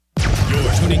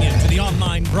tuning in to the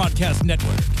online broadcast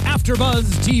network, AfterBuzz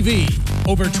TV.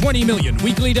 Over 20 million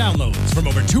weekly downloads from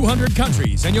over 200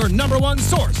 countries and your number one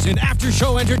source in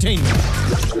after-show entertainment.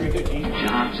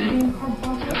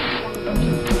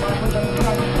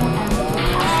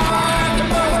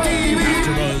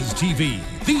 AfterBuzz TV,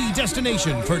 the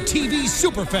destination for TV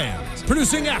superfans,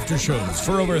 producing aftershows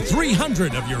for over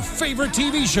 300 of your favorite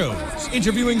TV shows,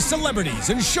 interviewing celebrities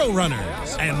and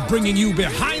showrunners, and bringing you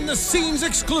behind-the-scenes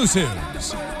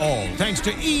exclusives. All thanks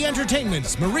to E!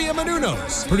 Entertainment's Maria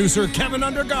Menounos, producer Kevin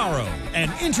Undergaro,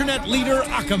 and internet leader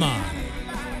Akamai.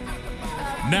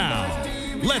 Now,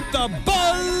 let the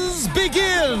buzz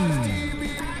begin!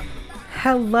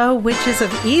 Hello, Witches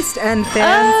of East End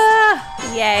fans.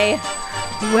 Yay.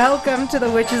 Welcome to the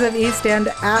Witches of East End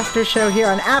after show here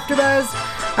on AfterBuzz.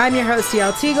 I'm your host,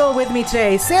 Yael Teagle. With me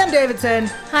today, Sam Davidson.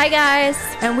 Hi, guys.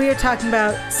 And we are talking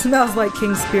about Smells Like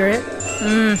Teen Spirit.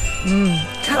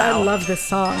 God, I love this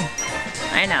song.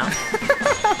 I know.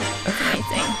 It's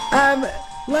amazing.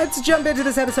 Let's jump into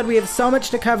this episode. We have so much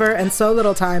to cover and so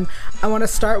little time. I want to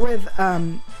start with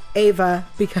Ava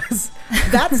because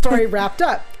that story wrapped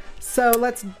up. So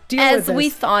let's deal with this. As we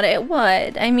thought it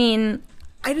would. I mean,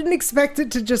 I didn't expect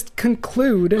it to just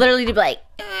conclude. literally to be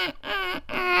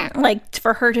like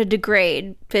for her to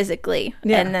degrade physically,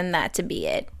 Yeah. and then that to be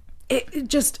it. It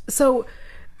just, so,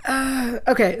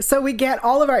 okay, so we get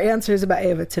all of our answers about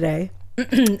Ava today,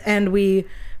 and we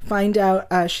find out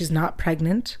she's not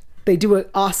pregnant. They do an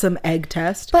awesome egg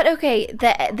test. But okay,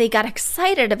 they got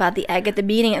excited about the egg at the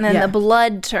beginning, and then Yeah. the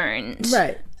blood turned.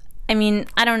 Right. I mean,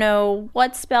 I don't know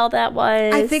what spell that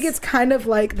was. I think it's kind of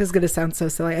like, this is going to sound so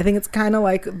silly, I think it's kind of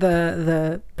like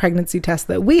the pregnancy test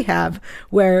that we have,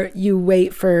 where you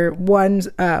wait for one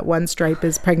stripe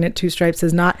is pregnant, two stripes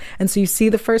is not, and so you see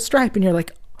the first stripe and you're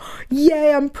like,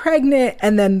 yay, I'm pregnant,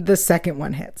 and then the second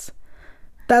one hits.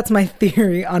 That's my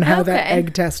theory on how that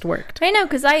egg test worked. I know,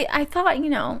 because I thought,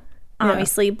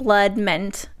 obviously blood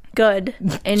meant good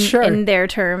in their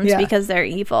terms because they're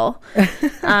evil.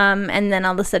 And then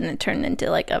all of a sudden it turned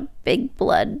into like a big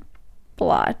blood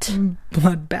blot.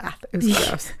 Blood bath. It was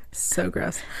gross. So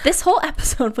gross. This whole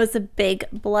episode was a big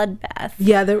bloodbath.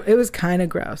 Yeah, it was kind of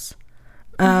gross.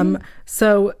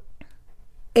 So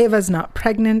Ava's not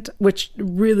pregnant, which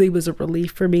really was a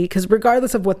relief for me, because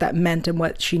regardless of what that meant and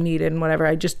what she needed and whatever,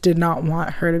 I just did not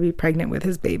want her to be pregnant with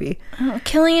his baby.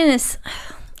 Killian is...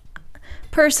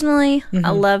 Personally,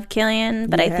 I love Killian,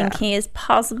 but I think he is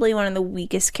possibly one of the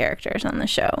weakest characters on the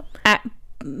show.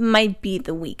 Might be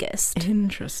the weakest.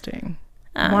 Interesting.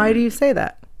 Why do you say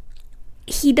that?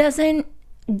 He doesn't...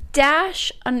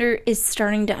 Dash is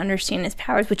starting to understand his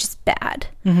powers, which is bad.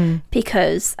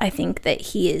 Because I think that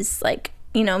he is like,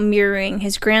 mirroring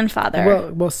his grandfather.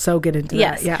 We'll so get into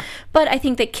that. Yeah. But I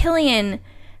think that Killian...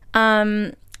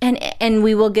 And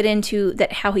we will get into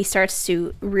that, how he starts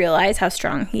to realize how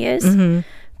strong he is.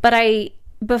 But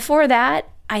before that,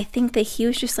 I think that he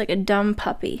was just like a dumb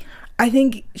puppy. I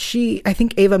think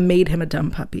Ava made him a dumb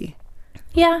puppy.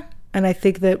 Yeah. And I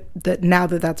think that now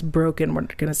that that's broken, we're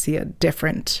going to see a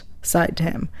different side to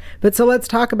him. But so let's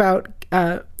talk about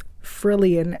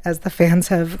Frillian, as the fans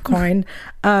have coined.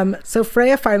 So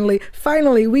Freya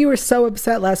finally, we were so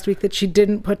upset last week that she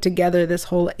didn't put together this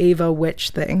whole Ava witch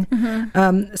thing.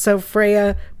 So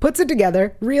Freya puts it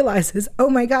together, realizes, oh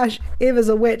my gosh, Ava's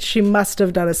a witch. She must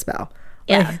have done a spell.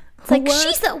 Yeah. It's like,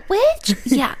 she's a witch?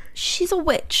 Yeah, she's a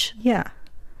witch. Yeah.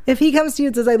 If he comes to you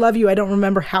and says, I love you, I don't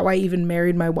remember how I even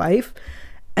married my wife,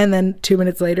 and then 2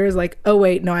 minutes later is like, oh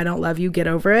wait, no, I don't love you, get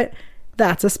over it.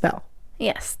 That's a spell.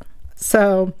 Yes.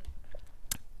 So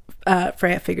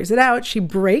Freya figures it out. She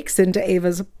breaks into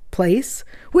Ava's place,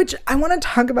 which I want to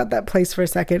talk about that place for a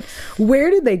second. Where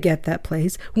did they get that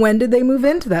place? When did they move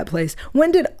into that place?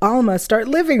 When did Alma start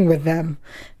living with them?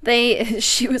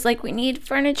 She was like, we need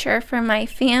furniture for my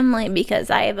family because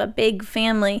I have a big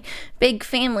family. Big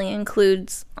family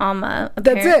includes Alma.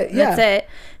 That's it. Yeah. That's it.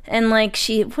 And like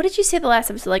what did you say the last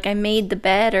episode? Like I made the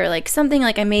bed or like something,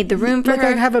 like I made the room for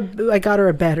her. I got her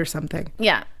a bed or something.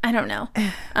 Yeah. I don't know.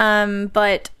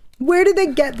 But where did they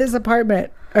get this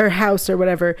apartment or house or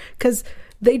whatever? Because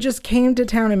they just came to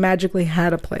town and magically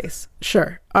had a place.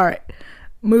 Sure. All right.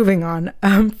 Moving on.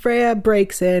 Freya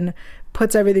breaks in,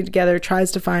 puts everything together,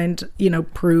 tries to find,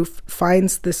 proof,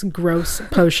 finds this gross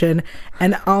potion,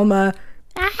 and Alma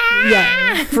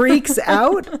freaks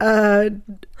out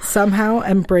somehow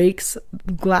and breaks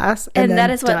glass and then that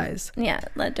is dies.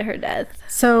 What led to her death.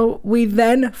 So we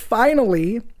then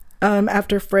finally...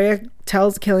 after Freya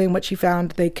tells Killian what she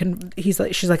found, she's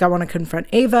like, I want to confront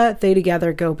Ava. They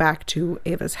together go back to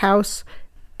Ava's house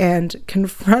and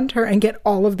confront her and get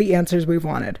all of the answers we've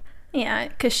wanted. Yeah,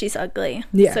 because she's ugly.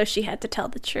 Yeah. So she had to tell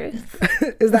the truth.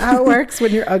 Is that how it works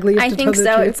when you're ugly? You have I to think tell the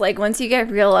so. truth? It's like once you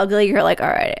get real ugly, you're like, all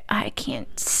right, I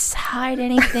can't hide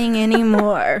anything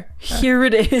anymore. Here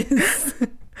it is.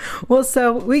 Well,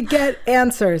 so we get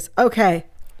answers. Okay,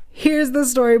 here's the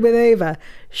story with Ava.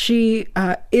 She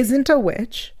isn't a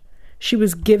witch. She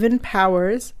was given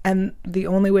powers, and the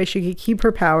only way she could keep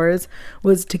her powers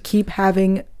was to keep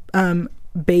having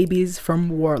babies from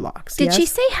warlocks. Did she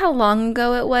say how long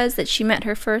ago it was that she met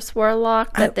her first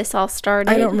warlock, that this all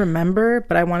started? I don't remember,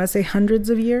 but I want to say hundreds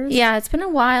of years. Yeah, it's been a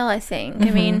while, I think.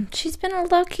 I mean, she's been a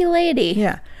lucky lady.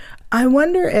 Yeah. I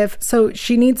wonder if, so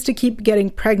she needs to keep getting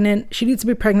pregnant. She needs to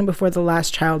be pregnant before the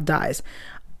last child dies.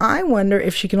 I wonder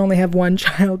if she can only have one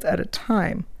child at a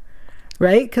time,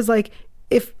 right? Because, like,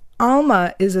 if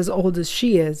Alma is as old as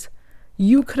she is,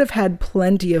 you could have had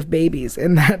plenty of babies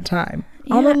in that time.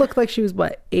 Yeah. Alma looked like she was,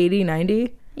 what, 80,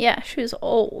 90? Yeah, she was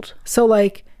old. So,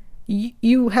 like,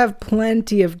 you have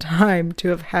plenty of time to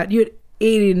have had, you had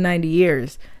 80 to 90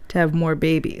 years to have more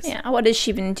babies. Yeah, what has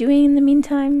she been doing in the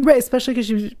meantime? Right, especially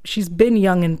because she's been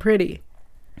young and pretty.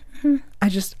 Sorry,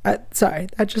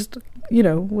 that just,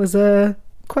 was a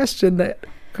question that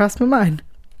crossed my mind.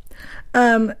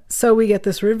 So we get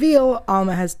this reveal.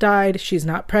 Alma has died. She's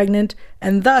not pregnant.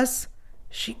 And thus,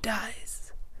 she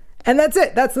dies. And that's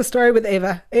it. That's the story with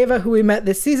Ava. Ava, who we met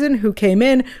this season, who came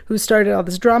in, who started all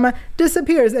this drama,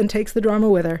 disappears and takes the drama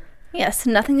with her. Yes,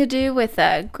 nothing to do with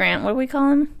Grant. What do we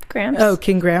call him? Gramps? Oh,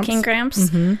 King Gramps. King Gramps.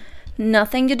 Mm-hmm.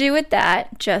 Nothing to do with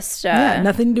that. Just...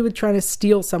 nothing to do with trying to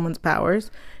steal someone's powers.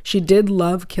 She did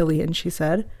love Killian, she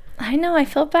said. I know, I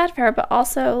feel bad for her, but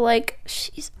also, like,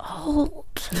 she's old.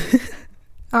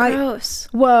 Gross.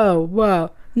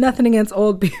 Whoa. Nothing against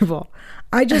old people.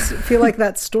 I just feel like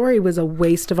that story was a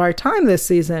waste of our time this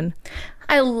season.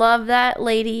 I love that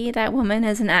lady, that woman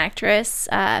as an actress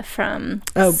from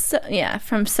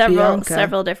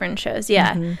several different shows.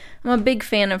 Yeah, I'm a big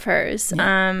fan of hers.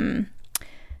 Yeah.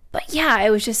 But yeah,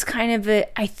 it was just kind of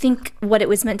I think what it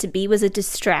was meant to be was a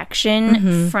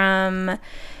distraction from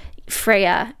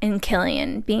Freya and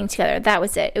Killian being together. That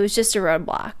was it. It was just a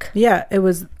roadblock. Yeah, it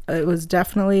was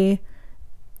definitely,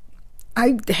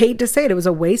 I hate to say it, it was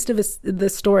a waste of the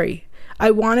story. I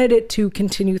wanted it to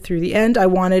continue through the end. I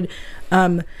wanted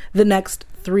the next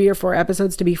 3 or 4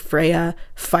 episodes to be Freya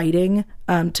fighting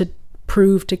to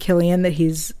prove to Killian that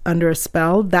he's under a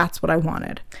spell. That's what I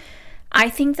wanted. I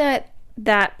think that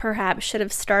perhaps should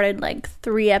have started like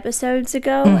 3 episodes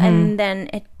ago and then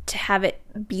to have it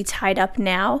be tied up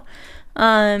now.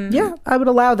 Yeah, I would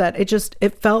allow that.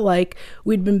 It felt like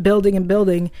we'd been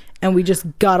building and we just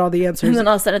got all the answers. And then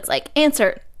all of a sudden it's like,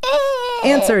 answer.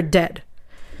 Answer, dead.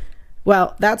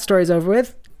 Well, that story's over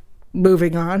with.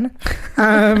 Moving on.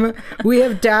 We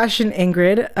have Dash and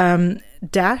Ingrid.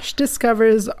 Dash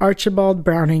discovers Archibald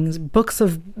Browning's Books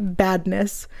of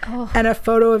Badness and a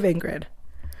photo of Ingrid.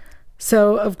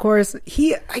 So, of course,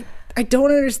 I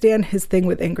don't understand his thing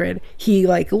with Ingrid. He,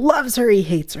 like, loves her, he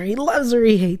hates her. He loves her,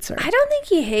 he hates her. I don't think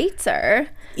he hates her.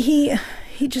 He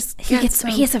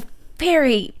has a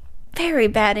very, very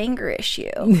bad anger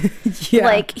issue. Yeah.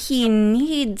 Like, he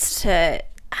needs to...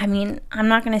 I mean, I'm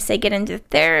not going to say get into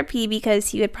therapy because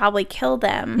he would probably kill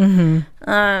them.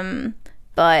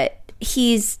 But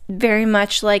he's very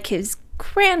much like his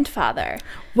grandfather.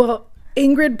 Well,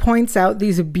 Ingrid points out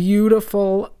these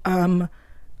beautiful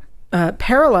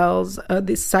parallels,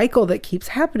 this cycle that keeps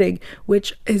happening,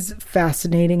 which is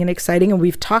fascinating and exciting. And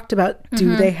we've talked about,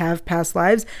 do they have past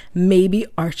lives? Maybe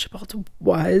Archibald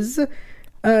was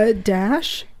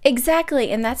Dash.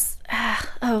 Exactly. And that's,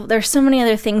 there's so many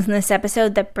other things in this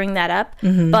episode that bring that up.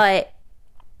 But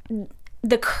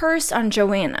the curse on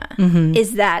Joanna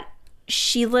is that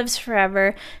she lives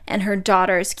forever and her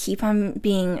daughters keep on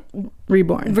being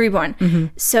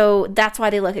reborn. So that's why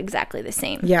they look exactly the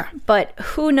same. Yeah. But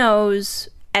who knows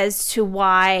as to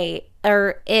why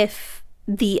or if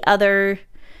the other...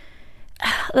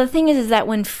 The thing is that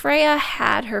when Freya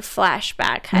had her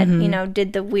flashback,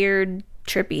 did the weird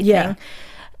trippy thing,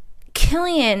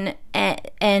 Killian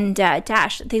and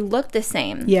Dash, they looked the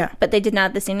same. Yeah. But they did not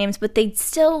have the same names, but they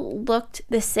still looked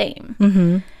the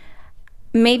same.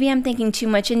 Maybe I'm thinking too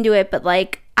much into it, but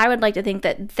like I would like to think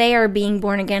that they are being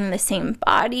born again in the same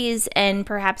bodies, and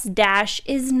perhaps Dash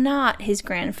is not his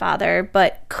grandfather,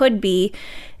 but could be.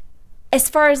 As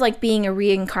far as like being a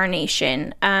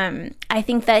reincarnation, I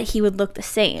think that he would look the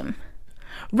same.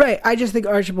 Right. I just think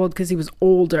Archibald, because he was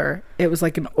older, it was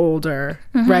like an older,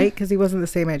 right? Because he wasn't the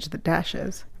same age that Dash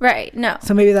is. Right. No.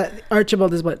 So maybe that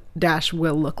Archibald is what Dash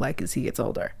will look like as he gets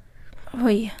older. Oh,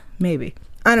 yeah. Maybe.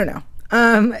 I don't know.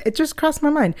 It just crossed my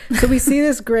mind. So we see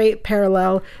this great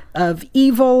parallel of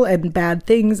evil and bad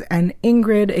things, and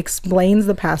Ingrid explains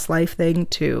the past life thing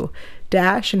to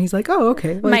Dash, and he's like, oh,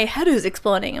 okay. Like, My head is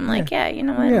exploding. I'm like, yeah, you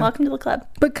know what? Yeah. Welcome to the club.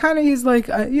 but kind of he's like,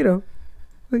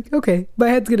 like, okay, my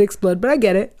head's gonna explode, but I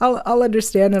get it. I'll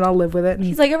understand and I'll live with it. And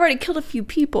He's like, I've already killed a few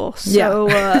people, so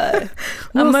I'm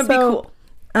gonna be cool.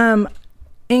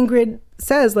 Ingrid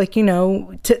says, like,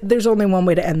 there's only one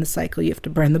way to end the cycle. You have to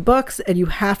burn the books and you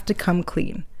have to come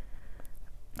clean.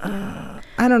 I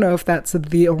don't know if that's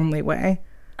the only way.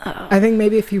 I think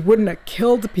maybe if you wouldn't have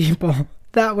killed people,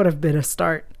 that would have been a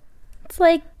start. It's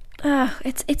like,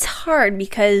 it's hard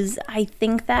because I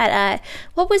think that,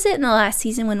 what was it in the last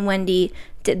season when Wendy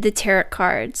did the tarot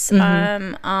cards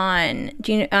on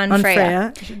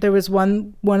Freya? There was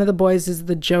one of the boys is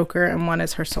the Joker and one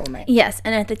is her soulmate. Yes,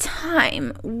 and at the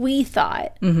time we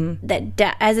thought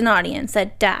that as an audience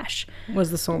that Dash Was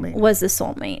the soulmate. was the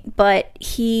soulmate, but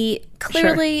he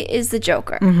clearly is the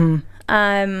Joker.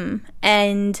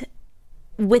 And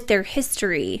with their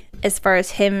history, as far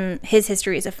as his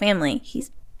history as a family,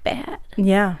 he's bad.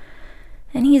 Yeah.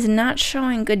 And he's not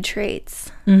showing good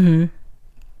traits.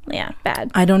 Yeah,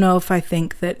 bad. I don't know if I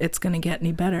think that it's going to get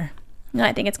any better. No,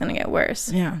 I think it's going to get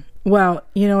worse. Yeah. Well,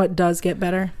 you know what does get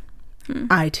better?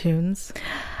 iTunes.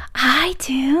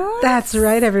 iTunes? That's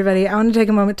right, everybody. I want to take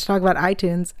a moment to talk about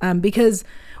iTunes because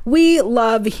we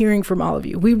love hearing from all of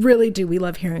you. We really do. We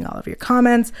love hearing all of your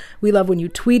comments. We love when you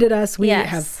tweet at us. We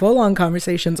have full-on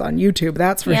conversations on YouTube.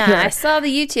 That's for sure. Yeah, I saw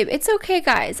the YouTube. It's okay,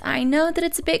 guys. I know that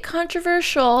it's a bit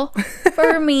controversial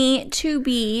for me to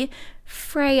be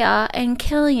Freya and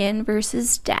Killian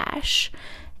versus Dash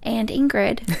and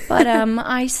Ingrid, but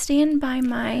I stand by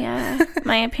my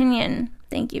my opinion.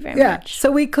 Thank you very much.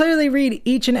 So we clearly read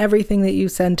each and everything that you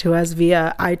send to us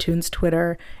via iTunes,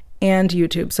 Twitter, and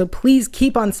YouTube. So please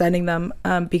keep on sending them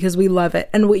because we love it.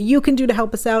 And what you can do to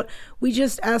help us out, we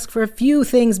just ask for a few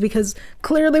things because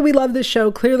clearly we love this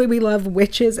show. Clearly we love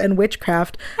witches and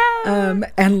witchcraft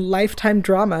and lifetime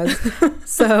dramas.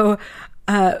 So,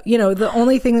 the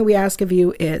only thing that we ask of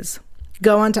you is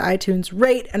go onto iTunes,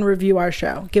 rate and review our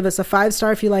show. Give us a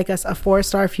 5-star if you like us, a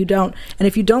 4-star if you don't. And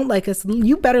if you don't like us,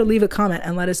 you better leave a comment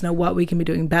and let us know what we can be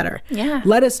doing better. Yeah.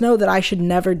 Let us know that I should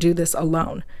never do this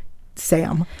alone.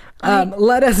 Sam,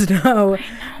 let us know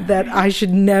that I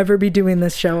should never be doing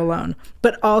this show alone.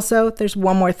 But also, there's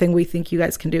one more thing we think you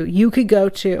guys can do. You could go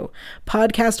to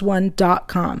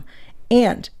podcast1.com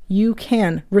and you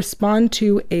can respond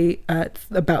to a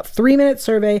about 3-minute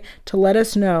survey to let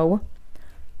us know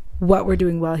what we're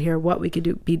doing well here, what we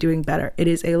could be doing better. It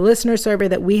is a listener survey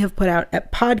that we have put out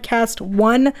at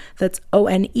podcast1, that's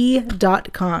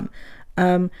ONE.com.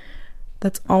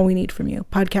 That's all we need from you.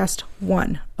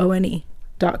 Podcast1,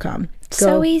 ONE.com.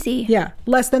 So easy. Yeah.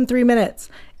 Less than 3 minutes.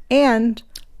 And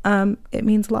it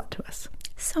means a lot to us.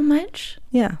 So much.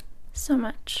 Yeah. So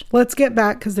much. Let's get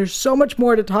back because there's so much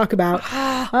more to talk about.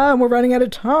 We're running out of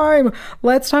time.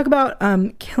 Let's talk about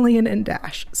Killian and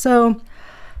Dash. So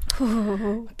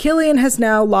Killian has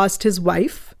now lost his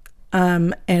wife,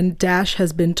 and Dash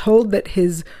has been told that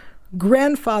his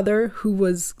grandfather, who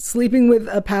was sleeping with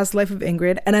a past life of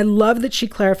Ingrid, and I love that she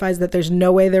clarifies that there's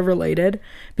no way they're related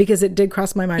because it did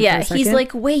cross my mind for a second. He's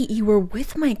like, wait, you were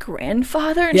with my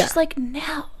grandfather? And she's like,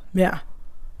 no. Yeah.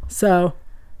 So,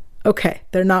 okay,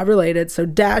 they're not related. So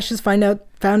Dash has found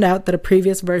out that a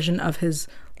previous version of his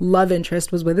love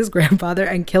interest was with his grandfather,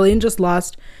 and Killian just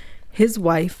lost his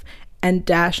wife, and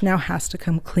Dash now has to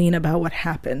come clean about what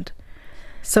happened.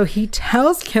 So he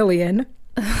tells Killian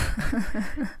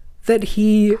that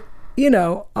he,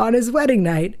 on his wedding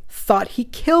night, thought he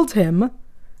killed him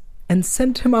and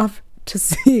sent him off to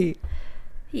sea.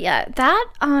 Yeah, that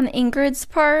on Ingrid's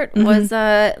part was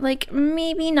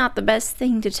maybe not the best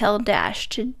thing to tell Dash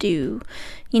to do,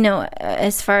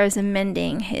 as far as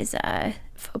amending his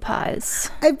faux pas.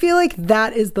 I feel like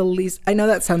that is the least. I know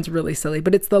that sounds really silly,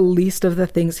 but it's the least of the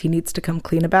things he needs to come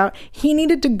clean about. He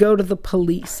needed to go to the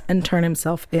police and turn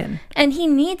himself in. And he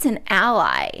needs an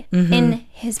ally in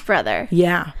his brother.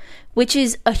 Yeah. Which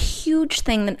is a huge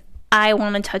thing that I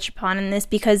want to touch upon in this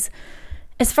because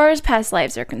as far as past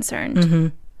lives are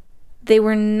concerned, they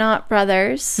were not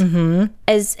brothers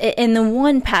as in the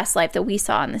one past life that we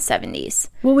saw in the 70s.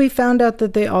 Well, we found out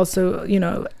that they also,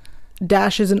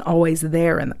 Dash isn't always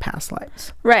there in the past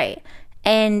lives. Right.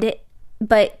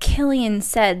 But Killian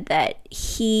said that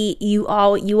you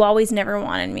always never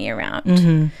wanted me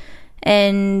around.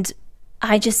 And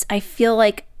I feel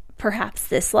like perhaps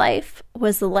this life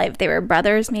was the life they were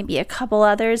brothers, maybe a couple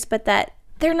others, but that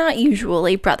they're not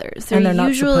usually brothers. And they're not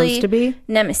usually supposed to be?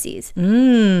 nemesis.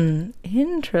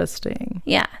 Interesting.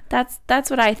 Yeah, that's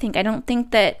what I think. I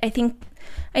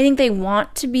think they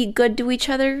want to be good to each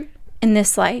other in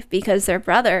this life because they're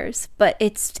brothers, but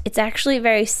it's actually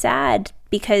very sad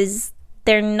because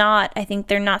they're not. I think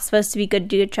they're not supposed to be good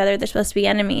to each other. They're supposed to be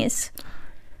enemies.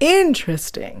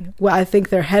 Interesting. Well, I think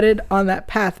they're headed on that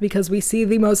path because we see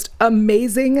the most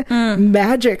amazing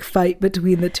magic fight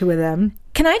between the two of them.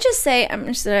 Can I just say,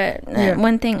 I'm just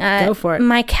one thing. Go for it.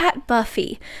 My cat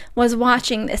Buffy was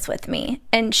watching this with me,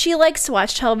 and she likes to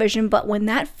watch television. But when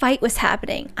that fight was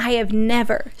happening, I have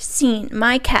never seen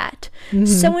my cat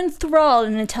so enthralled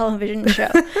in a television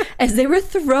show as they were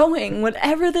throwing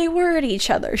whatever they were at each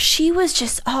other. She was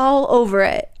just all over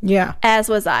it. Yeah. As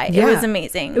was I. Yeah. It was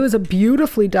amazing. It was a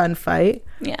beautifully done fight.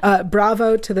 Yeah.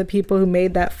 Bravo to the people who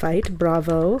made that fight.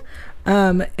 Bravo.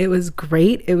 It was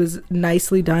great. It was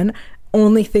nicely done.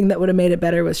 Only thing that would have made it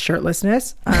better was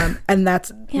shirtlessness. And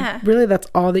that's that's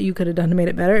all that you could have done to make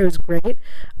it better. It was great.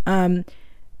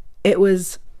 It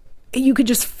was, you could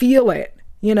just feel it,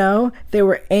 you know? They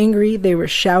were angry, they were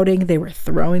shouting, they were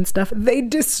throwing stuff. They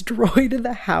destroyed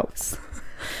the house.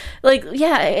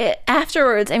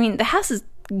 Afterwards, I mean, the house is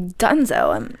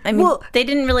donezo. They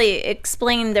didn't really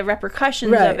explain the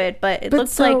repercussions of it, but it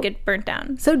looks like it burnt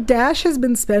down. So Dash has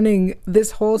been spending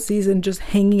this whole season just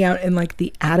hanging out in like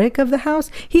the attic of the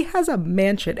house. He has a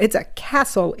mansion. It's a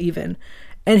castle even.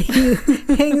 And he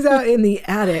hangs out in the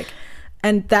attic.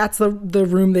 And that's the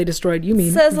room they destroyed. You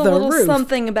mean says the a little roof.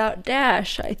 Something about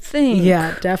Dash, I think.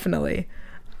 Yeah, definitely.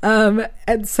 And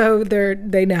so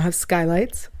they now have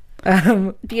skylights.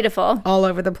 Beautiful. All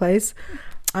over the place.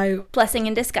 Blessing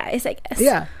in disguise, I guess.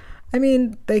 Yeah. I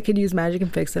mean, they could use magic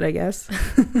and fix it, I guess.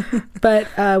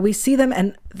 But we see them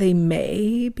and they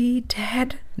may be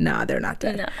dead. No, they're not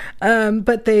dead. No.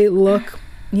 But they look,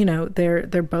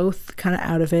 they're both kind of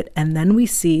out of it. And then we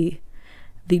see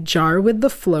the jar with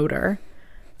the floater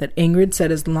that Ingrid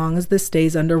said, as long as this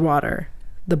stays underwater,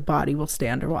 the body will stay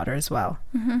underwater as well.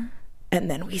 Mm-hmm. And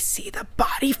then we see the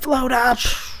body float up.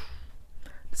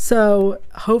 So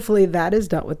hopefully that is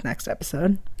dealt with next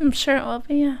episode. I'm sure it will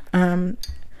be, yeah. And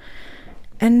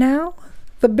now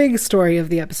the big story of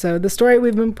the episode, the story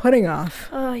we've been putting off.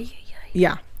 Oh,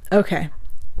 yeah. Okay.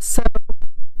 So,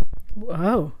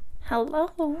 whoa.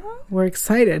 Hello. We're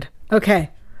excited. Okay.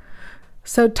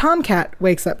 So Tomcat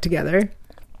wakes up together.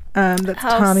 That's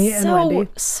Tommy and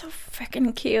Wendy. So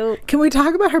freaking cute. Can we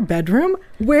talk about her bedroom?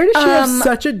 Where does she have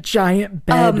such a giant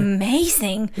bed?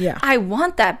 Amazing. Yeah. I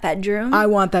want that bedroom. I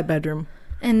want that bedroom.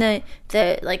 And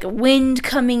the like wind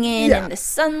coming in and the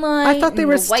sunlight. I thought they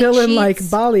were still in like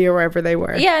Bali or wherever they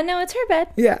were. Yeah, no, it's her bed.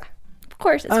 Yeah. Of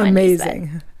course it's Wendy's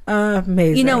bed.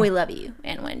 Amazing. You know we love you,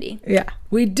 Aunt Wendy. Yeah,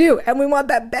 we do. And we want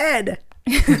that bed.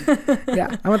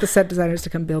 Yeah, I want the set designers to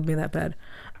come build me that bed.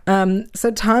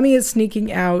 So Tommy is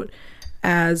sneaking out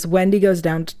as Wendy goes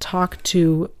down to talk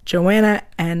to Joanna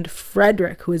and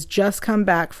Frederick, who has just come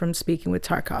back from speaking with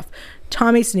Tarkov.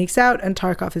 Tommy sneaks out and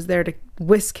Tarkov is there to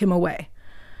whisk him away.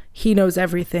 He knows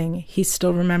everything. He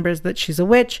still remembers that she's a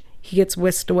witch. He gets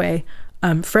whisked away.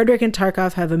 Frederick and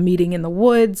Tarkov have a meeting in the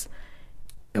woods.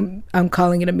 I'm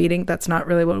calling it a meeting. That's not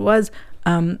really what it was.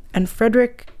 And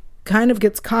Frederick kind of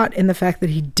gets caught in the fact that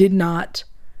he did not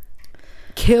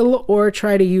kill or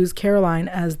try to use Caroline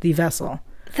as the vessel.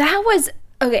 That was,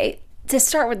 okay, to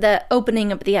start with the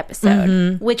opening of the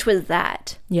episode, which was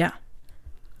that. Yeah.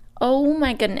 Oh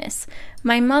my goodness.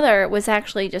 My mother was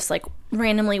actually just like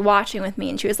randomly watching with me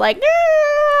and she was like,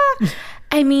 ah!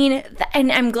 I mean, and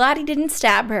I'm glad he didn't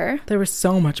stab her. There was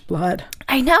so much blood.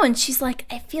 I know. And she's like,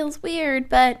 it feels weird,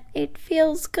 but it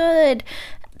feels good.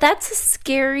 That's a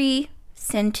scary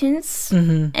sentence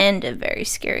and a very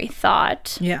scary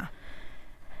thought. Yeah.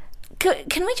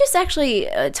 Can we just actually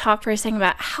talk for a second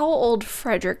about how old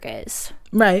Frederick is?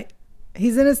 Right.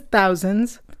 He's in his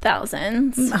thousands.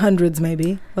 Hundreds,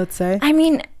 maybe, let's say. I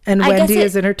mean, and Wendy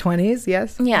is in her 20s,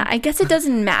 yes? Yeah, I guess it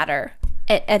doesn't matter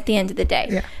at the end of the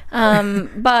day. Yeah.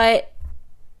 But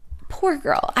poor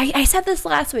girl. I said this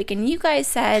last week, and you guys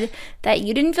said that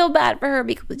you didn't feel bad for her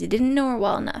because you didn't know her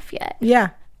well enough yet. Yeah.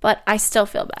 But I still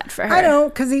feel bad for her. I know,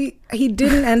 because he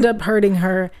didn't end up hurting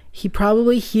her. He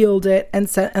probably healed it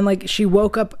and like she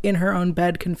woke up in her own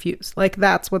bed confused. Like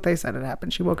that's what they said had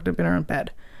happened. She woke up in her own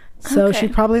bed. So she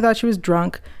probably thought she was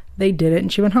drunk. They did it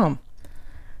and she went home.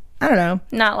 I don't know.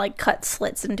 Not like cut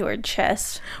slits into her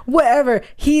chest. Whatever.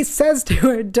 He says to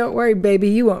her, don't worry, baby,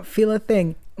 you won't feel a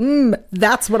thing.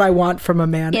 That's what I want from a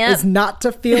man, is not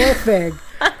to feel a thing.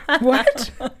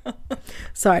 What?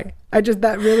 Sorry.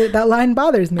 That line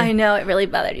bothers me. I know, it really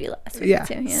bothered you last week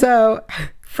too. Yeah. So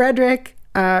Frederick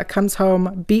comes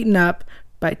home beaten up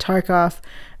by Tarkov.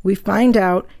 We find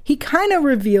out he kind of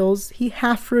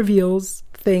half reveals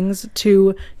things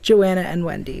to Joanna and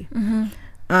Wendy.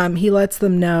 He lets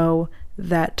them know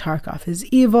that Tarkov is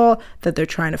evil, that they're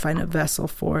trying to find a vessel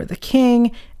for the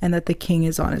king, and that the king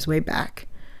is on his way back.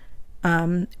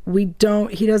 He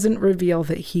doesn't reveal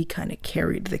that he kind of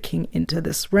carried the king into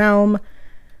this realm.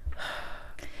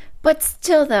 But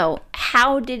still, though,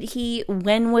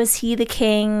 when was he the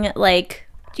king? Like,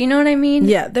 do you know what I mean?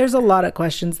 Yeah, there's a lot of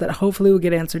questions that hopefully will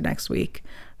get answered next week.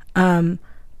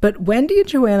 But Wendy and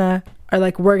Joanna are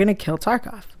like, we're going to kill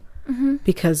Tarkov.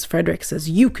 Because Frederick says,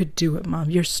 you could do it, Mom.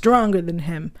 You're stronger than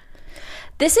him.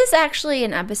 This is actually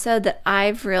an episode that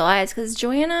I've realized, because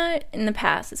Joanna in the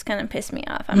past has kind of pissed me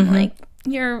off. I'm like,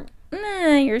 you're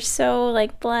so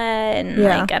like blah, and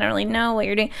like I don't really know what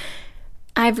you're doing.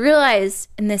 I've realized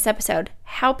in this episode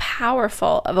how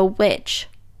powerful of a witch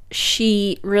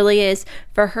she really is,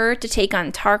 for her to take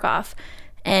on Tarkov,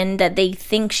 and that they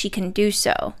think she can do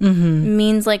so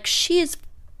means like she is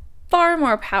far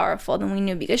more powerful than we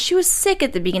knew, because she was sick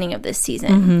at the beginning of this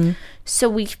season. So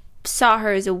we saw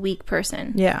her as a weak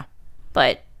person. Yeah.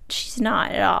 But she's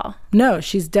not at all. No,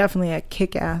 she's definitely a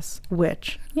kick-ass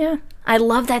witch. Yeah. I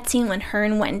love that scene when her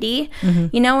and Wendy,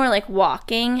 were like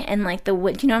walking, and like the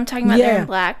witch, you know what I'm talking about? They're in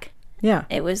black. Yeah.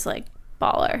 It was like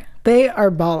baller. They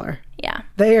are baller. Yeah.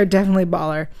 They are definitely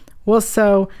baller. Well,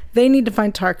 so they need to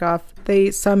find Tarkov.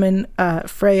 They summon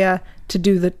Freya to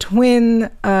do the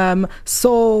twin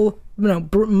soul,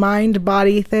 mind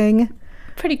body thing.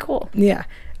 Pretty cool. Yeah.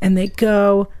 And they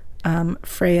go,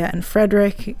 Freya and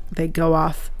Frederick, they go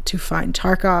off to find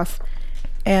Tarkov,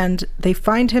 and they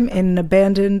find him in an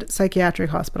abandoned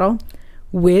psychiatric hospital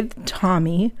with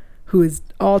Tommy, who is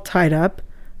all tied up.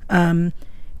 And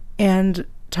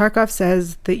Tarkov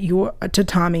says that to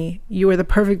Tommy, you are the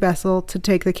perfect vessel to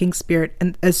take the king's spirit,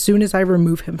 and as soon as I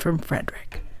remove him from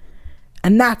Frederick.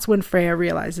 And that's when Freya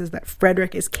realizes that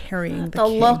Frederick is carrying the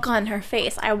king. Look on her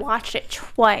face. I watched it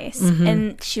twice,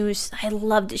 and I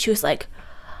loved it. She was like...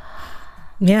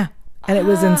 Yeah, and it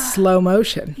was in slow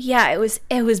motion. Yeah, it was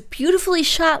beautifully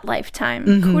shot,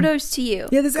 Lifetime. Kudos to you.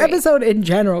 Yeah, this episode in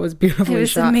general was beautifully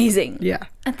shot. It was amazing. Yeah.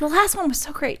 And the last one was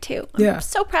so great, too. I'm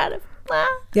so proud of...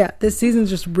 Yeah, this season's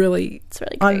just really,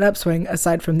 great. On an upswing,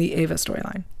 aside from the Ava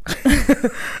storyline.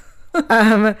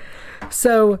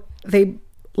 So they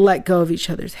let go of each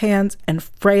other's hands, and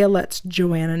Freya lets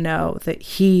Joanna know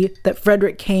that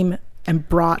Frederick came and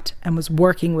brought and was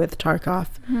working with Tarkov.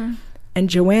 And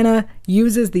Joanna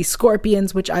uses these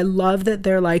scorpions, which I love that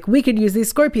they're like, we could use these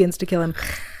scorpions to kill him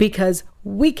because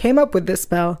we came up with this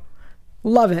spell.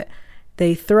 Love it.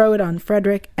 They throw it on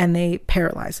Frederick and they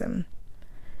paralyze him.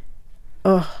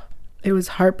 Oh, it was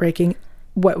heartbreaking.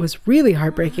 What was really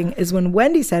heartbreaking is when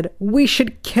Wendy said, we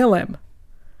should kill him.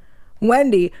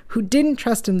 Wendy, who didn't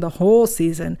trust him the whole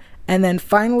season and then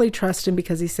finally trusted him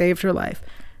because he saved her life,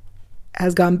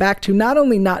 has gone back to not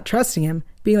only not trusting him,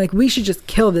 being like, we should just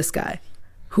kill this guy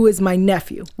who is my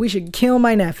nephew. We should kill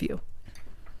my nephew.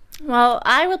 Well,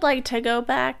 I would like to go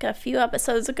back a few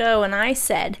episodes ago, and I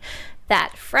said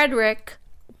that Frederick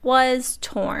was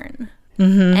torn.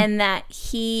 And that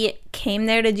he came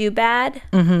there to do bad,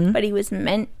 but he was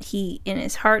in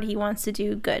his heart, he wants to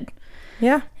do good.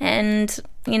 Yeah. And,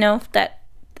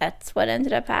 that's what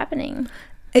ended up happening.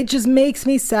 It just makes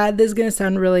me sad. This is going to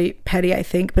sound really petty, I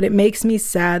think, but it makes me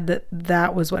sad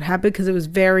that was what happened, because it was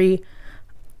very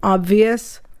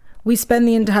obvious. We spend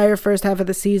the entire first half of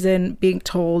the season being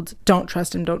told, don't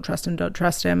trust him, don't trust him, don't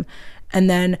trust him.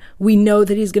 And then we know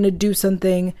that he's going to do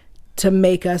something to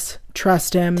make us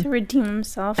trust him, to redeem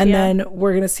himself, and then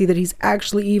we're gonna see that he's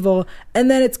actually evil, and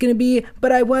then it's gonna be,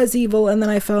 but I was evil and then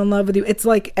I fell in love with you. It's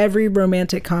like every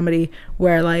romantic comedy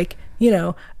where, like,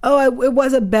 it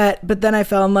was a bet, but then I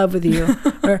fell in love with you.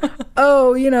 Or,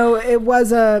 it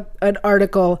was an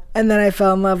article and then I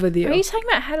fell in love with you. Are you talking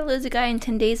about How to Lose a Guy in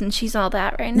 10 Days and She's All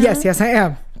That right now? Yes, I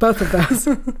am. Both of those.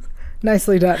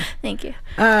 Nicely done. Thank you.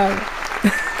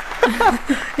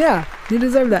 Yeah, you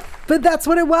deserve that. But that's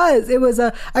what it was. It was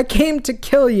I came to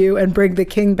kill you and bring the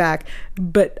king back,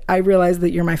 but I realized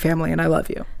that you're my family and I love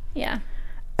you. Yeah.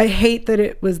 I hate that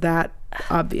it was that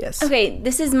obvious. Okay,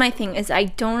 this is my thing, is I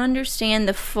don't understand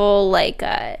the full,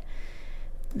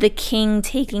 the king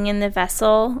taking in the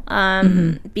vessel,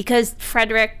 because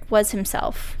Frederick was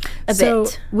himself a bit. So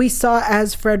we saw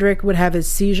as Frederick would have his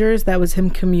seizures, that was him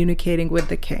communicating with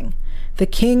the king. The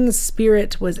king's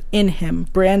spirit was in him,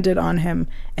 branded on him,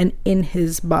 and in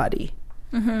his body.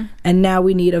 And now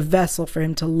we need a vessel for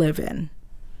him to live in.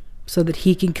 so that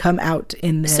he can come out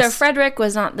in this. So Frederick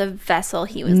was not the vessel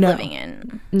he was living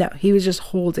in. No, he was just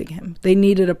holding him. They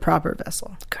needed a proper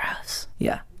vessel. Gross.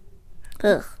 Yeah.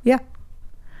 Ugh. Yeah.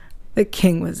 The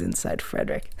king was inside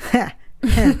Frederick.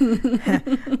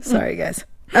 Sorry, guys.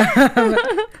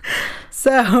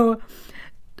 So,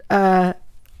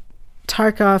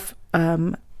 Tarkov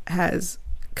has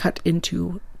cut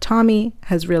into Tommy,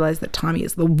 has realized that Tommy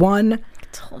is the one. I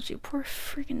told you, poor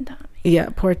freaking Tommy. Yeah,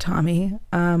 poor Tommy.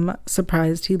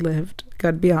 Surprised he lived,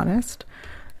 gotta be honest.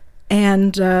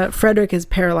 And Frederick is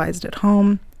paralyzed at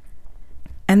home.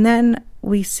 And then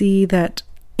we see that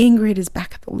Ingrid is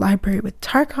back at the library with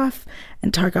Tarkov,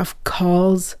 and Tarkov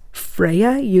calls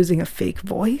Freya using a fake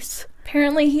voice.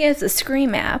 Apparently he has a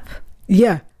Scream app.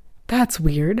 Yeah, that's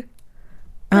weird.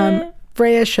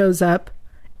 Freya shows up.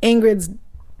 Ingrid's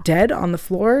dead on the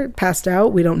floor, passed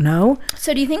out. We don't know.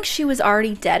 So do you think she was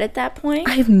already dead at that point?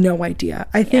 I have no idea.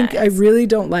 I really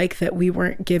don't like that we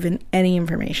weren't given any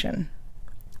information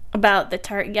about the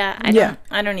target. Yeah,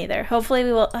 I don't either. Hopefully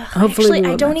we will. Hopefully we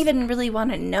will I don't even really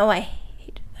want to know. I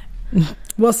hate that.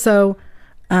 Well, so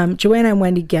Joanna and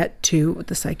Wendy get to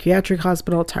the psychiatric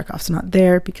hospital. Tarkov's not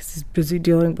there because he's busy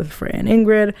dealing with Freya and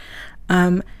Ingrid.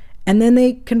 And then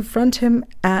they confront him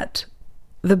at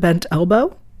the Bent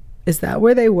Elbow. Is that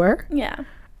where they were? Yeah.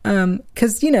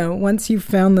 Because, once you've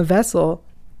found the vessel,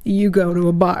 you go to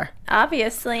a bar.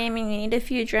 Obviously. I mean, you need a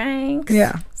few drinks.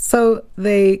 Yeah. So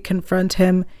they confront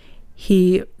him.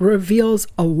 He reveals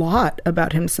a lot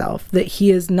about himself, that he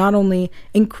is not only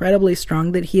incredibly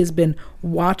strong, that he has been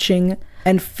watching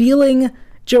and feeling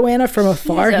Joanna from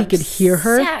afar. He could hear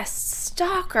her. Obsessed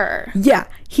stalker. Yeah.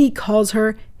 He calls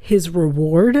her his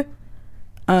reward.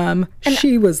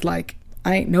 She was like,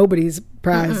 I ain't nobody's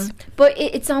prize. But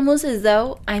it's almost as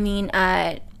though,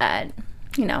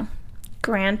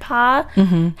 Grandpa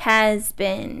has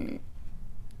been,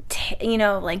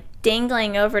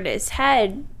 dangling over his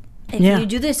head. If you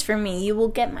do this for me, you will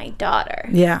get my daughter.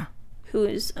 Yeah. Who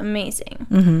is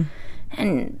amazing.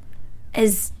 And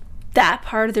is that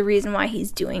part of the reason why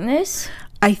he's doing this?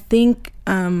 I think,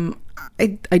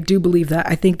 I do believe that.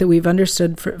 I think that we've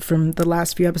understood from the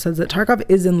last few episodes that Tarkov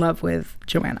is in love with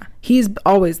Joanna. He's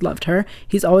always loved her.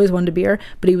 He's always wanted to be her,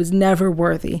 but he was never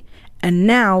worthy. And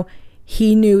now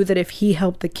he knew that if he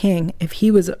helped the king, if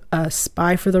he was a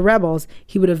spy for the rebels,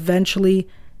 he would eventually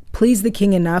please the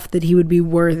king enough that he would be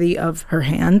worthy of her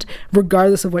hand,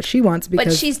 regardless of what she wants. Because,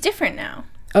 but she's different now.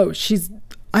 Oh,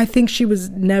 I think she was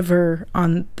never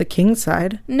on the king's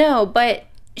side. No, but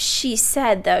she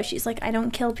said, though, she's like, I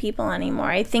don't kill people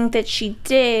anymore. I think that she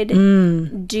did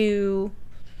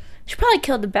she probably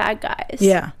killed the bad guys.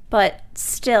 Yeah. But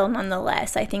still,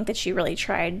 nonetheless, I think that she really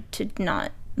tried to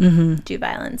not do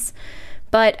violence.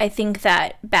 But I think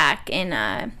that back in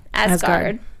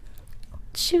Asgard,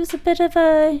 she was a bit of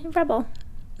a rebel.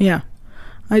 Yeah,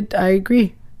 I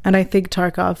agree. And I think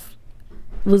Tarkov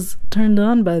was turned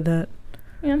on by that.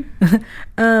 Yeah.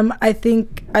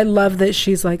 I love that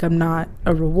she's like, I'm not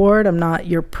a reward. I'm not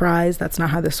your prize. That's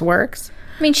not how this works.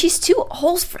 I mean, she's too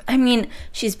old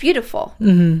she's beautiful.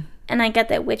 And I get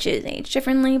that witches age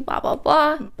differently, blah, blah,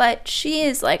 blah. But she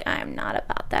is like, I'm not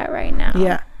about that right now.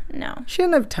 Yeah. No. She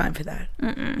didn't have time for that.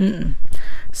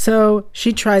 So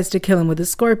she tries to kill him with a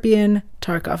scorpion.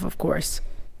 Tarkov, of course,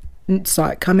 saw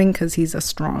it coming because he's a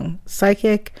strong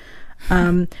psychic.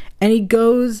 And he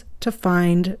goes to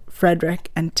find Frederick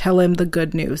and tell him the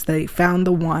good news that he found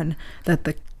the one, that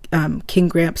the King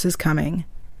Gramps is coming.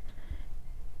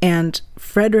 And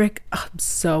Frederick, I'm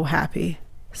so happy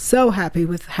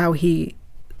with how he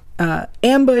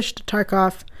ambushed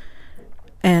Tarkov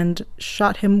and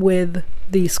shot him with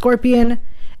the scorpion.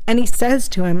 And he says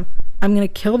to him, I'm going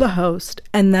to kill the host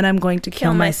and then I'm going to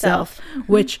kill myself.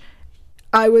 Which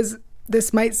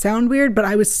this might sound weird, but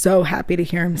I was so happy to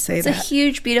hear him say that. It's a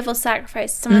huge, beautiful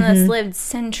sacrifice. Someone that's lived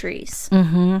centuries.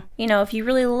 If you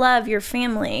really love your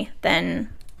family, then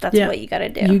that's what you got to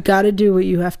do. You got to do what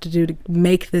you have to do to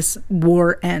make this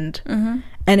war end.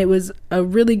 And it was a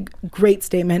really great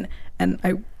statement.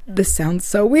 And this sounds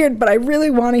so weird, but I really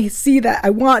want to see that. I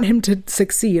want him to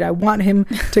succeed. I want him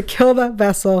to kill the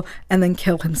vessel and then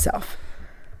kill himself.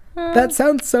 That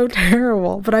sounds so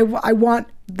terrible, but I want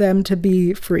them to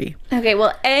be free. Okay,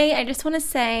 well, I just want to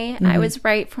say I was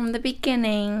right from the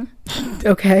beginning.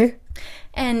 Okay.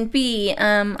 And B,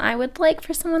 I would like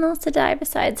for someone else to die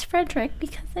besides Frederick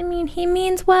because, he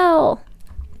means well.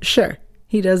 Sure,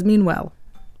 he does mean well,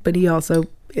 but he also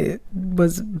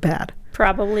was bad.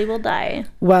 Probably will die.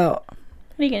 Well, what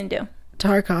are you going to do?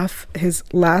 Tarkov, his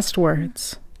last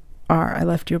words are, I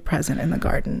left you a present in the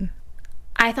garden.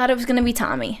 I thought it was going to be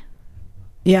Tommy.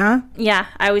 Yeah? Yeah,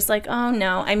 I was like, oh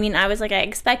no. I mean, I was like, I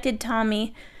expected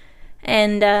Tommy,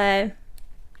 and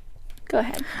go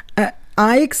ahead.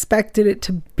 I expected it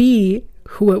to be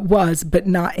who it was, but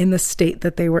not in the state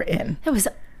that they were in.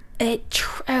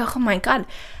 Oh my God.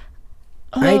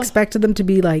 I expected them to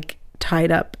be like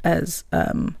tied up as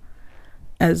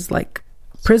like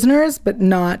prisoners, but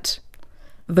not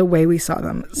the way we saw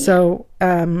them. Yeah. So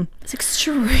it's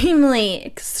extremely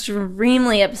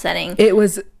upsetting. It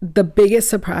was the biggest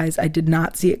surprise. I did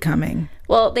not see it coming.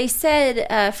 Well, they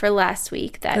said for last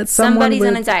week that somebody's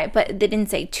gonna die, but they didn't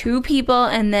say two people,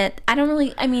 and that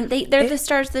they're the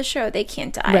stars of the show. They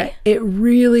can't die. Right. It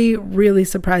really, really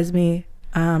surprised me.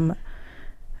 I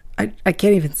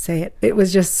can't even say it. It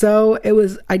was just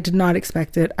I did not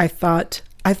expect it. I thought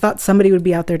somebody would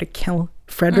be out there to kill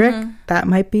Frederick. Mm-hmm. That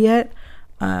might be it.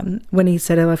 When he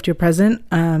said, I left you a present,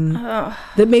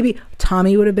 that maybe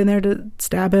Tommy would have been there to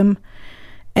stab him.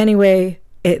 Anyway,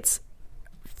 it's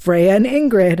Freya and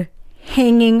Ingrid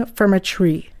hanging from a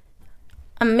tree.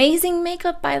 Amazing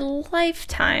makeup by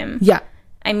Lifetime. Yeah.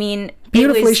 I mean,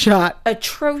 beautifully it was shot.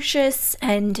 Atrocious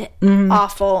and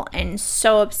awful and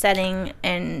so upsetting,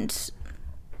 and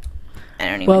I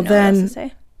don't even know what else to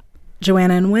say.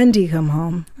 Joanna and Wendy come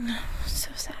home.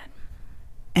 So sad.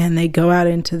 And they go out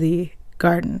into the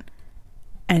garden,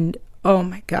 and oh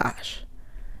my gosh,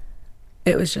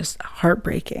 it was just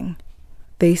heartbreaking.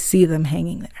 They see them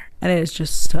hanging there, and it is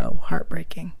just so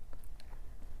heartbreaking.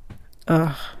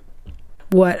 Ugh,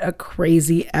 what a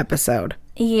crazy episode.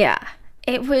 Yeah,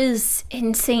 it was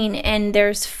insane, and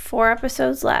there's 4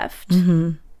 episodes left.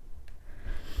 Mm-hmm.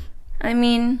 I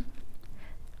mean,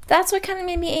 that's what kind of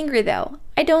made me angry, though.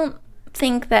 I don't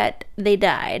think that they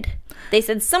died. They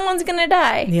said someone's gonna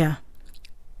die. Yeah.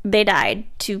 They died,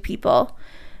 2 people.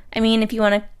 I mean, if you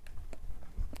want to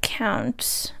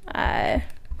count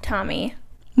Tommy.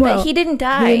 Well, but he didn't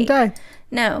die. He didn't die.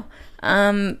 No.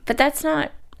 But that's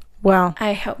not... Well,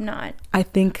 I hope not. I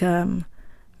think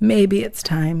maybe it's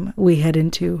time we head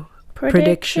into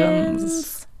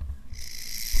predictions.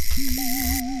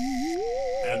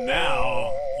 And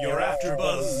now, your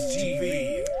AfterBuzz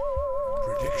TV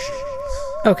predictions.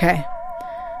 Okay.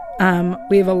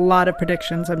 We have a lot of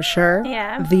predictions, I'm sure.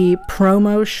 Yeah. The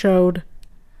promo showed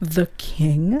the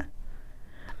king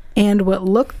and what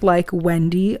looked like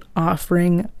Wendy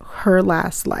offering her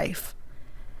last life.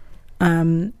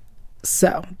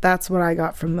 So that's what I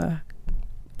got from the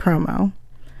promo.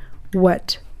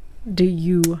 What do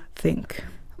you think?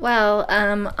 Well,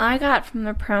 I got from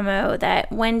the promo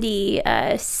that Wendy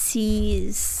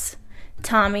sees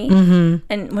Tommy,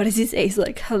 and what does he say? He's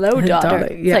like, hello,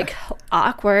 daughter. Yeah. It's like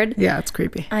awkward. Yeah, it's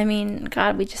creepy. I mean,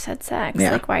 God, we just had sex.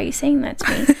 Yeah. Like, why are you saying that to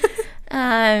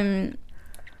me?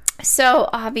 So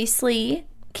obviously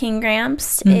King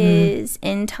Gramps is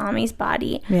in Tommy's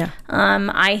body. Yeah.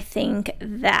 I think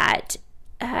that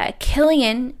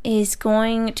Killian is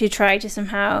going to try to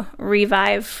somehow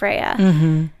revive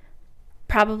Freya.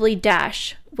 Probably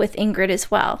Dash with Ingrid as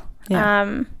well.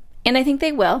 Yeah. And I think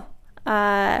they will.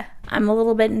 I'm a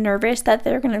little bit nervous that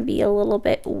they're going to be a little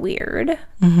bit weird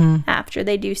after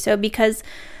they do so, because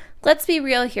let's be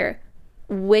real here.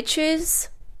 Witches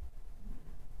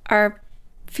are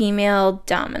female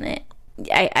dominant.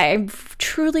 I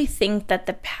truly think that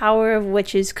the power of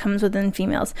witches comes within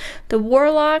females. The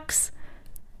warlocks,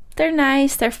 they're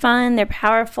nice, they're fun, they're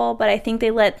powerful, but I think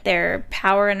they let their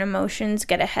power and emotions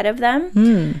get ahead of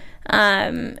them.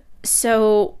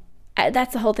 So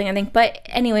that's the whole thing, I think. But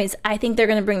anyways, I think they're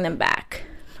going to bring them back.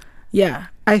 Yeah,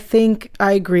 I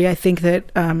agree. I think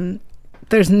that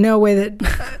there's no way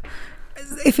that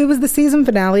if it was the season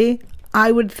finale,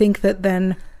 I would think that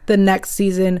then the next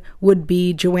season would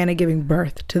be Joanna giving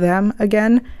birth to them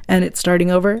again and it's starting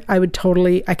over. I could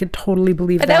totally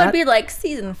believe that. But that would be like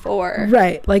season 4.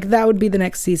 Right. Like that would be the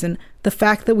next season. The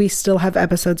fact that we still have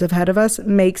episodes ahead of us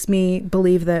makes me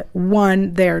believe that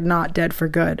 1, they're not dead for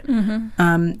good.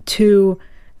 2,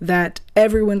 that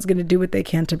everyone's going to do what they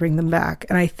can to bring them back.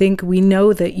 And I think we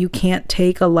know that you can't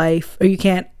take a life, or you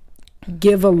can't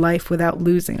give a life without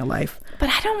losing a life. But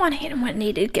I don't want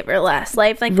Wendy to give her last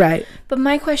life. Like, right. But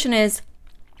my question is,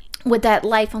 would that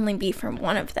life only be from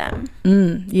one of them?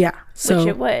 Yeah. So, which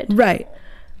it would. Right.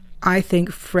 I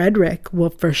think Frederick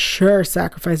will for sure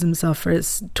sacrifice himself for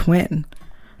his twin.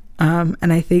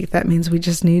 And I think that means we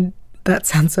just need, that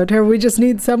sounds so terrible, we just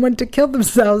need someone to kill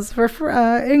themselves for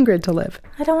Ingrid to live.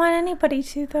 I don't want anybody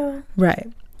to, though.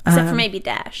 Right. Except for maybe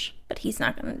Dash, but he's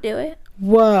not going to do it.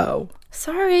 Whoa.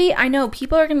 Sorry, I know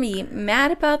people are going to be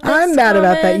mad about this. I'm mad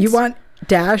about that. You want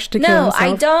Dash to kill himself?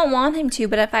 No, I don't want him to,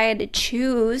 but if I had to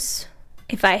choose...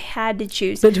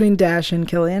 Between Dash and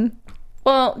Killian?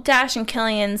 Well, Dash and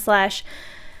Killian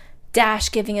 / Dash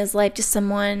giving his life to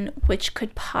someone which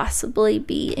could possibly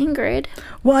be Ingrid.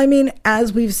 Well, I mean,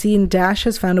 as we've seen, Dash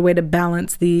has found a way to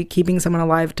balance the keeping someone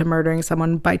alive to murdering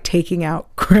someone by taking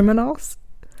out criminals.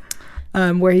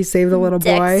 Where he saved the little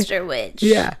boy. Dexter Witch.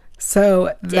 Yeah.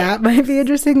 So that might be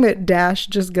interesting that Dash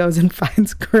just goes and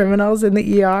finds criminals in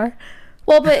the ER.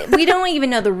 Well, but we don't even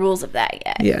know the rules of that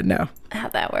yet. Yeah, no. How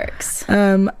that works.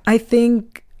 I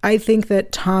think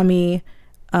that Tommy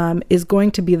is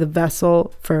going to be the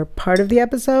vessel for part of the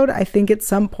episode. I think at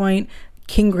some point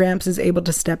King Gramps is able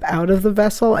to step out of the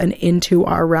vessel and into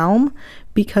our realm,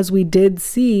 because we did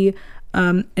see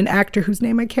an actor whose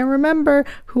name I can't remember,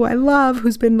 who I love,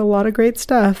 who's been in a lot of great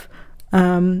stuff,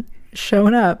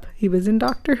 showing up. He was in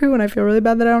Doctor Who, and I feel really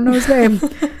bad that I don't know his name.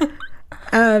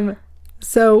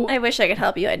 So I wish I could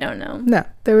help you. I don't know. No,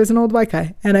 there was an old white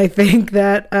guy, and I think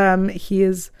that he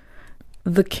is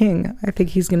the king. I think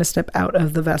he's going to step out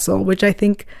of the vessel, which I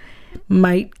think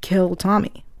might kill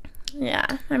Tommy.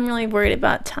 Yeah, I'm really worried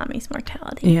about Tommy's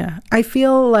mortality. Yeah, I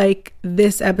feel like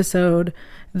this episode,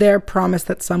 their promise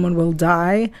that someone will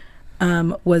die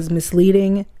was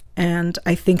misleading, and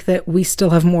I think that we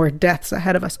still have more deaths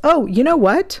ahead of us. Oh, you know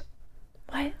what?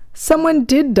 What? Someone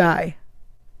did die.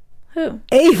 Who?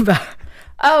 Ava.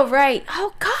 Oh, right.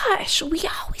 Oh, gosh. We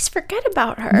always forget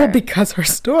about her. Well, because her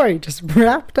story just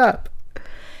wrapped up.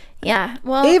 Yeah.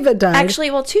 Well, Ava died.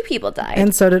 Actually, two people died.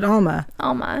 And so did Alma.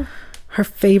 Alma. Her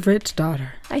favorite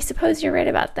daughter. I suppose you're right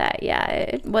about that. Yeah.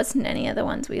 It wasn't any of the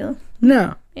ones we...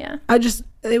 No. Yeah. I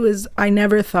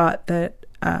never thought that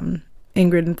Ingrid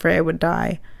and Freya would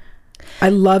die. I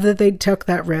love that they took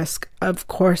that risk. Of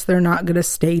course, they're not going to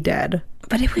stay dead.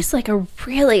 But it was like a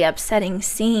really upsetting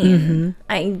scene. Mm-hmm.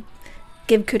 I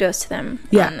give kudos to them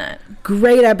on that.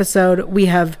 Great episode. We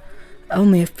have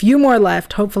only a few more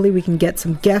left. Hopefully we can get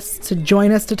some guests to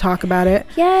join us to talk about it.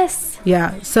 Yes.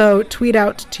 Yeah. So tweet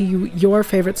out to your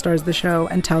favorite stars of the show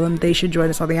and tell them they should join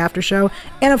us on the after show.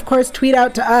 And of course, tweet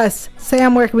out to us.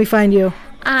 Sam, where can we find you?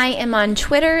 I am on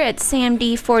Twitter at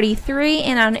SamD43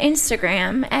 and on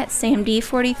Instagram at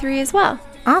SamD43 as well.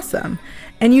 Awesome.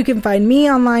 And you can find me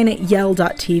online at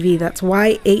yael.tv. That's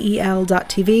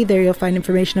YAEL.tv. There you'll find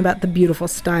information about the beautiful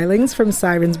stylings from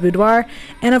Siren's Boudoir.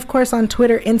 And of course on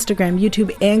Twitter, Instagram,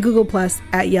 YouTube, and Google Plus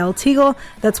at Yael Teagle.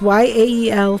 That's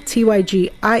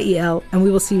YAELTYGIEL. And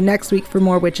we will see you next week for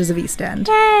more Witches of East End.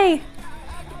 Yay!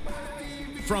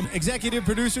 From executive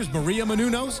producers Maria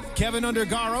Menounos, Kevin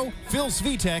Undergaro, Phil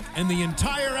Svitek, and the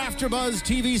entire AfterBuzz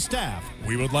TV staff,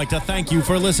 we would like to thank you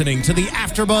for listening to the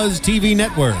AfterBuzz TV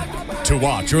network. To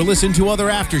watch or listen to other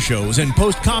after shows and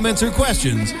post comments or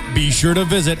questions, be sure to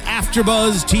visit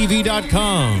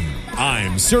AfterBuzzTV.com.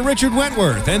 I'm Sir Richard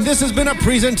Wentworth, and this has been a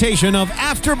presentation of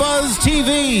AfterBuzz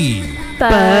TV.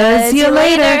 Buzz you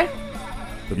later.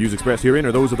 The views expressed herein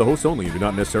are those of the hosts only and do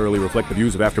not necessarily reflect the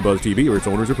views of AfterBuzz TV or its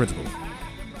owners or principals.